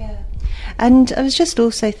 Yeah. And I was just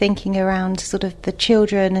also thinking around the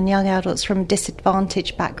children and young adults from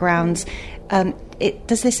disadvantaged backgrounds.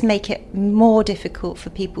 Does this make it more difficult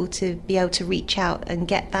for people to be able to reach out and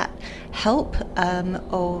get that help,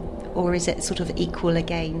 or is it equal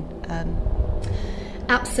again?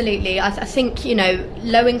 Absolutely. I think,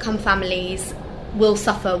 low-income families will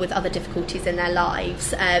suffer with other difficulties in their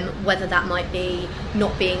lives, whether that might be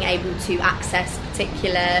not being able to access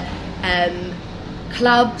particular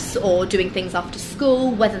clubs or doing things after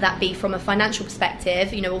school, whether that be from a financial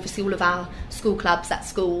perspective. You know, obviously all of our school clubs at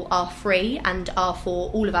school are free and are for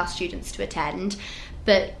all of our students to attend.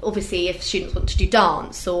 But obviously if students want to do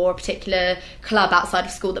dance or a particular club outside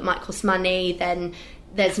of school that might cost money, then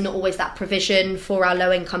there's not always that provision for our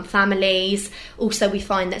low-income families. Also, we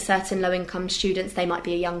find that certain low-income students, they might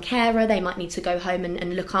be a young carer, they might need to go home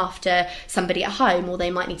and look after somebody at home, or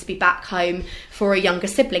they might need to be back home for a younger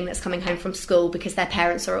sibling that's coming home from school because their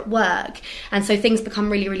parents are at work. And so things become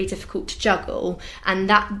really, really difficult to juggle, and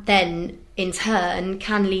that then in turn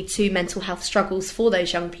can lead to mental health struggles for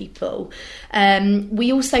those young people.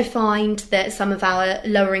 We also find that some of our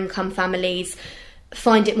lower income families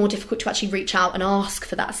find it more difficult to actually reach out and ask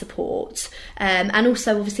for that support. And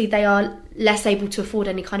also, obviously, they are less able to afford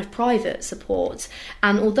any kind of private support.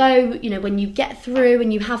 And although, you know, when you get through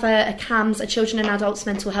and you have a CAMS, a Children and Adults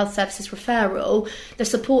Mental Health Services referral, the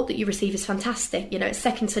support that you receive is fantastic. You know, it's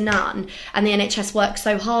second to none. And the NHS works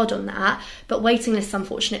so hard on that. But waiting lists,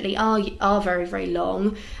 unfortunately, are very, very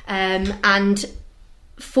long. And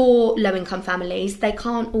for low-income families, they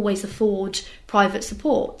can't always afford private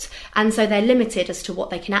support, and so they're limited as to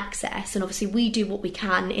what they can access. And obviously we do what we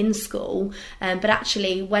can in school, but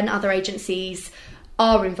actually when other agencies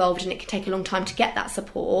are involved and it can take a long time to get that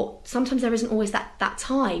support, sometimes there isn't always that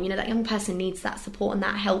time. You know, that young person needs that support and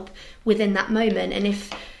that help within that moment, and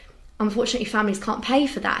if unfortunately families can't pay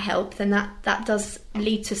for that help, then that does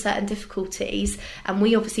lead to certain difficulties. And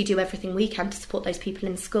we obviously do everything we can to support those people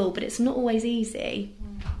in school, but it's not always easy.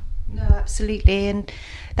 No, absolutely. And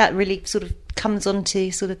that really sort of comes on to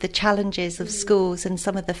sort of the challenges of schools and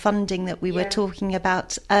some of the funding that we were talking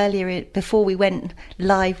about earlier before we went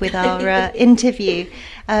live with our interview.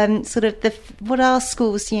 Sort of what are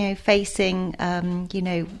schools, you know, facing, you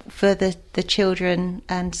know, for the children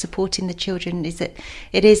and supporting the children?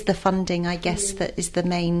 It is the funding, I guess, that is the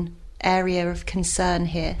main area of concern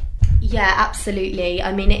here. Yeah, absolutely.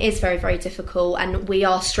 I mean, it is very, very difficult, and we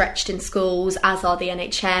are stretched in schools, as are the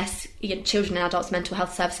NHS. You know, Children and Adults Mental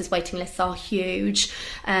Health Services waiting lists are huge,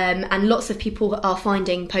 and lots of people are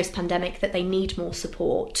finding post-pandemic that they need more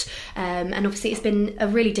support. And obviously it's been a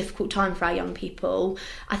really difficult time for our young people.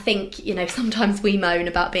 I think, you know, sometimes we moan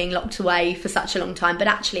about being locked away for such a long time, but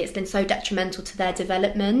actually it's been so detrimental to their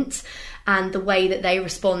development and the way that they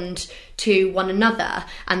respond to one another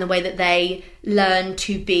and the way that they learn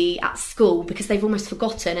to be at school, because they've almost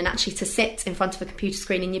forgotten. And actually to sit in front of a computer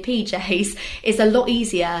screen in your PJs is a lot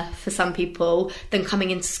easier for some people than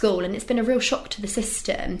coming into school, and it's been a real shock to the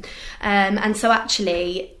system. And so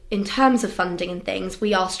actually, in terms of funding and things,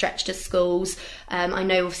 we are stretched as schools. I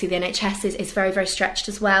know obviously the NHS is very, very stretched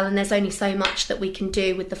as well, and there's only so much that we can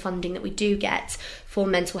do with the funding that we do get for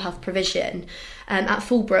mental health provision. At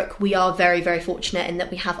Fullbrook, we are very, very fortunate in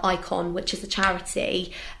that we have Icon, which is a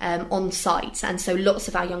charity, on site, and so lots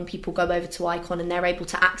of our young people go over to Icon and they're able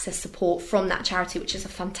to access support from that charity, which is a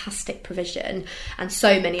fantastic provision, and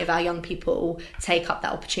so many of our young people take up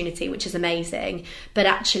that opportunity, which is amazing. But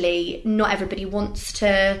actually not everybody wants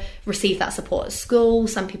to receive that support at school.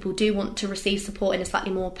 Some people do want to receive support in a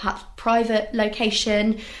slightly more private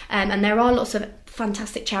location, and there are lots of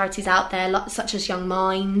fantastic charities out there, such as Young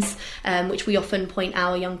Minds, which we often point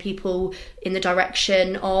our young people in the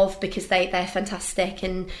direction of, because they're fantastic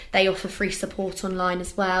and they offer free support online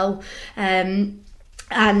as well. And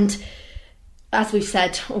as we've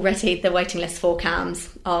said already, the waiting lists for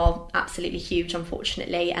CAMS are absolutely huge,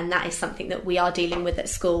 unfortunately, and that is something that we are dealing with at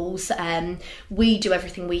schools. We do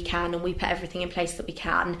everything we can and we put everything in place that we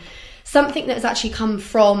can. Something that has actually come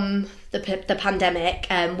from the pandemic,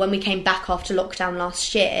 when we came back after lockdown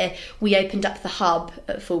last year, we opened up the Hub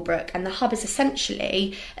at Fullbrook, and the Hub is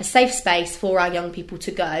essentially a safe space for our young people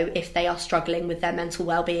to go if they are struggling with their mental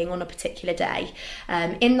well-being on a particular day.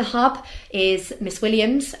 In the Hub is Miss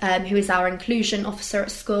Williams, who is our inclusion officer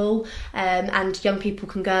at school, and young people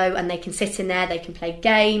can go and they can sit in there, they can play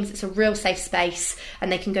games. It's a real safe space,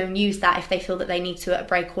 and they can go and use that if they feel that they need to at a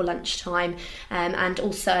break or lunchtime. And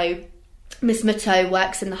also Miss Mutto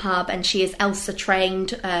works in the Hub, and she is ELSA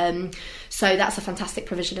trained, so that's a fantastic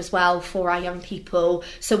provision as well for our young people.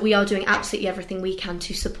 So we are doing absolutely everything we can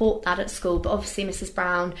to support that at school, but obviously Mrs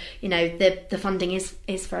Brown, you know, the funding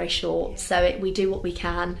is very short, so we do what we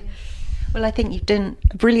can. Well, I think you've done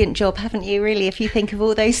a brilliant job, haven't you, really, if you think of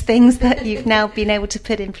all those things that you've now been able to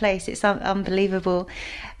put in place. It's unbelievable.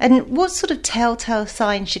 And what sort of telltale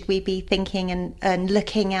signs should we be thinking and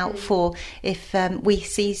looking out for if we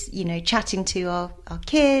see, you know, chatting to our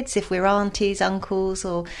kids, if we're aunties, uncles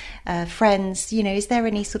or friends, you know, is there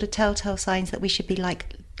any sort of telltale signs that we should be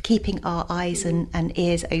like keeping our eyes and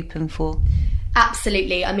ears open for?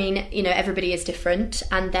 Absolutely. I mean, everybody is different,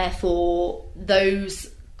 and therefore those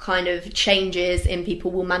kind of changes in people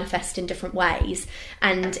will manifest in different ways.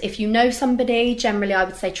 And if you know somebody, generally I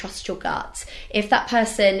would say trust your gut. If that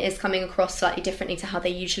person is coming across slightly differently to how they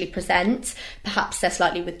usually present, perhaps they're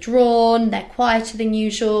slightly withdrawn, they're quieter than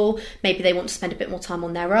usual, maybe they want to spend a bit more time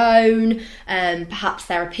on their own, perhaps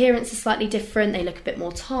their appearance is slightly different, they look a bit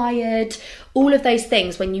more tired, all of those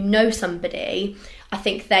things, when you know somebody, I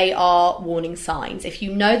think they are warning signs. If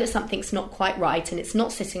you know that something's not quite right and it's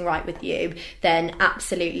not sitting right with you, then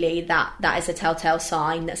absolutely that is a telltale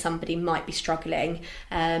sign that somebody might be struggling.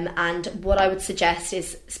 And what I would suggest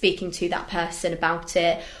is speaking to that person about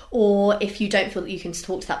it, or if you don't feel that you can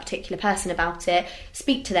talk to that particular person about it,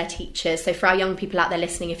 speak to their teachers. So for our young people out there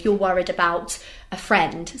listening, if you're worried about a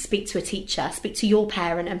friend, speak to a teacher, speak to your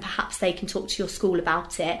parent, and perhaps they can talk to your school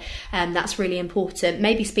about it. That's really important.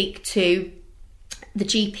 Maybe speak to the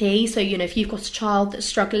GP. So, if you've got a child that's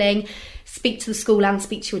struggling, speak to the school and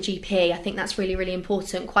speak to your GP. I think that's really, really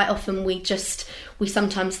important. Quite often we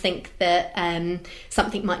sometimes think that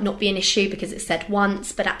something might not be an issue because it's said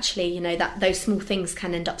once, but actually, that those small things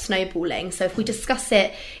can end up snowballing. So if we discuss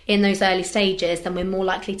it in those early stages, then we're more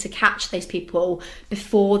likely to catch those people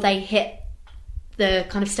before they hit the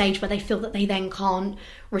kind of stage where they feel that they then can't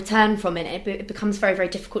return from it. It becomes very, very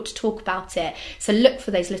difficult to talk about it. So look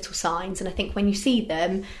for those little signs, and I think when you see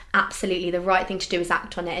them, absolutely the right thing to do is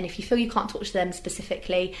act on it. And if you feel you can't talk to them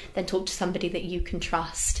specifically, then talk to somebody that you can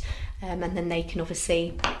trust, and then they can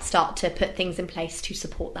obviously start to put things in place to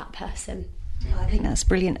support that person. I think that's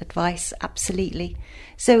brilliant advice, absolutely.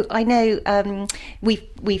 So I know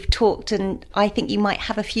we've talked, and I think you might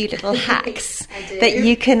have a few little hacks that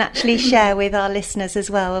you can actually share with our listeners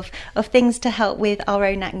as well of things to help with our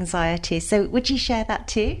own anxiety. So would you share that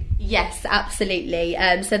too? Yes, absolutely.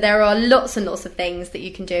 So there are lots and lots of things that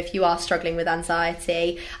you can do if you are struggling with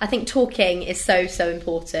anxiety. I think talking is so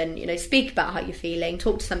important. Speak about how you're feeling,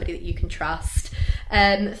 talk to somebody that you can trust.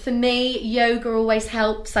 For me, yoga always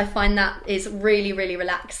helps. I find that is really, really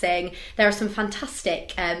relaxing. There are some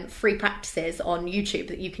fantastic free practices on YouTube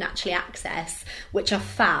that you can actually access, which are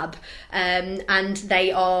fab. And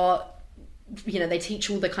they are, they teach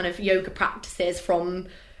all the kind of yoga practices from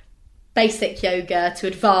basic yoga to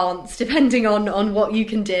advanced, depending on what you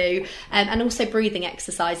can do, and also breathing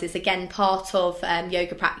exercises. Again, part of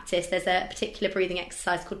yoga practice, there's a particular breathing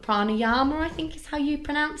exercise called pranayama, I think is how you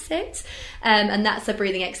pronounce it, and that's a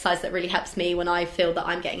breathing exercise that really helps me when I feel that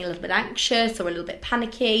I'm getting a little bit anxious or a little bit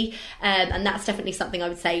panicky, and that's definitely something I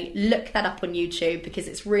would say look that up on YouTube because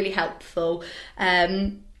it's really helpful.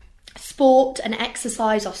 Sport and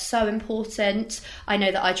exercise are so important. I know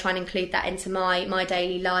that I try and include that into my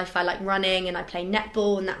daily life. I like running and I play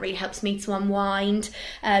netball, and that really helps me to unwind,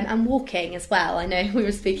 and walking as well. I know we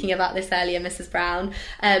were speaking about this earlier, Mrs. Brown,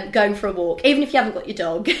 going for a walk, even if you haven't got your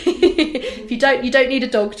dog. If you don't need a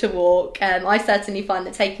dog to walk. I certainly find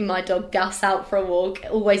that taking my dog Gus out for a walk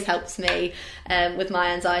always helps me with my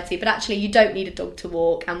anxiety, but actually you don't need a dog to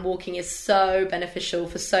walk, and walking is so beneficial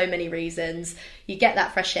for so many reasons. You get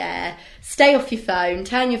that fresh air, stay off your phone,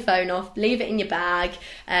 turn your phone off, leave it in your bag,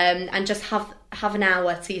 and just have an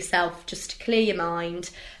hour to yourself just to clear your mind,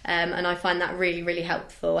 and I find that really, really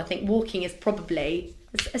helpful. I think walking is probably,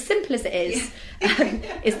 as simple as it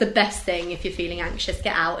is the best thing if you're feeling anxious.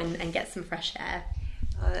 Get out and get some fresh air.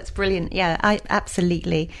 Oh, that's brilliant. Yeah,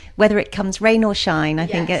 absolutely. Whether it comes rain or shine, I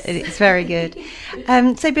think it's very good.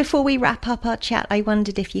 So before we wrap up our chat, I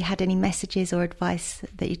wondered if you had any messages or advice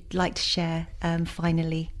that you'd like to share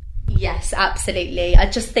finally. Yes, absolutely. I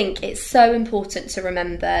just think it's so important to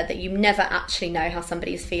remember that you never actually know how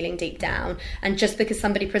somebody is feeling deep down. And just because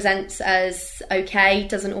somebody presents as okay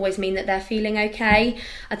doesn't always mean that they're feeling okay.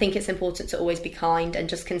 I think it's important to always be kind and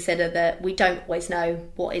just consider that we don't always know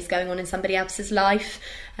what is going on in somebody else's life.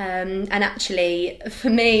 And actually, for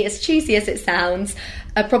me, as cheesy as it sounds,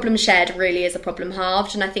 a problem shared really is a problem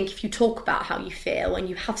halved. And I think if you talk about how you feel and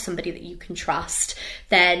you have somebody that you can trust,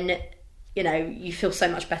 then you feel so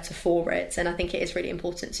much better for it. And I think it is really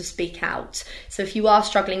important to speak out. So if you are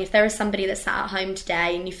struggling, if there is somebody that's sat at home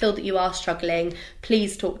today and you feel that you are struggling,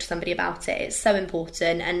 please talk to somebody about it. It's so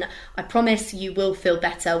important, and I promise you will feel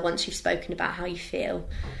better once you've spoken about how you feel.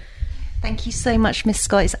 Thank you so much, Miss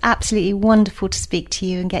Scott. It's absolutely wonderful to speak to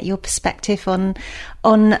you and get your perspective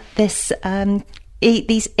on this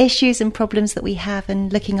these issues and problems that we have,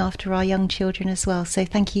 and looking after our young children as well. So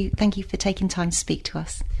thank you for taking time to speak to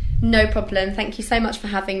us. No problem. Thank you so much for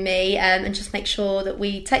having me, and just make sure that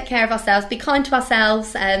we take care of ourselves, be kind to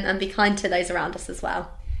ourselves, and be kind to those around us as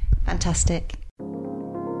well. Fantastic.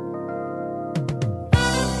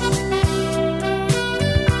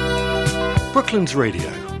 Brooklands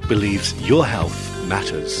Radio believes your health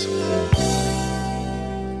matters.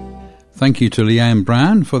 Thank you to Leanne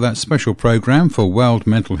Brown for that special programme for World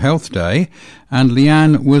Mental Health Day. And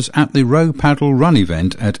Leanne was at the Row Paddle Run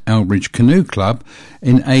event at Elbridge Canoe Club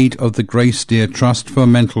in aid of the Grace Deer Trust for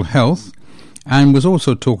Mental Health, and was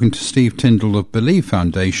also talking to Steve Tyndall of Believe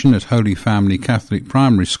Foundation at Holy Family Catholic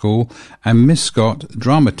Primary School and Miss Scott,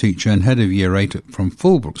 drama teacher and head of Year 8 from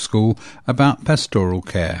Fulbrook School, about pastoral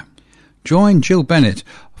care. Join Jill Bennett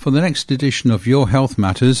for the next edition of Your Health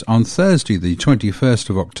Matters on Thursday the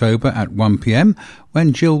 21st of October at 1 p.m,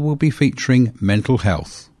 when Jill will be featuring mental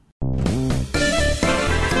health.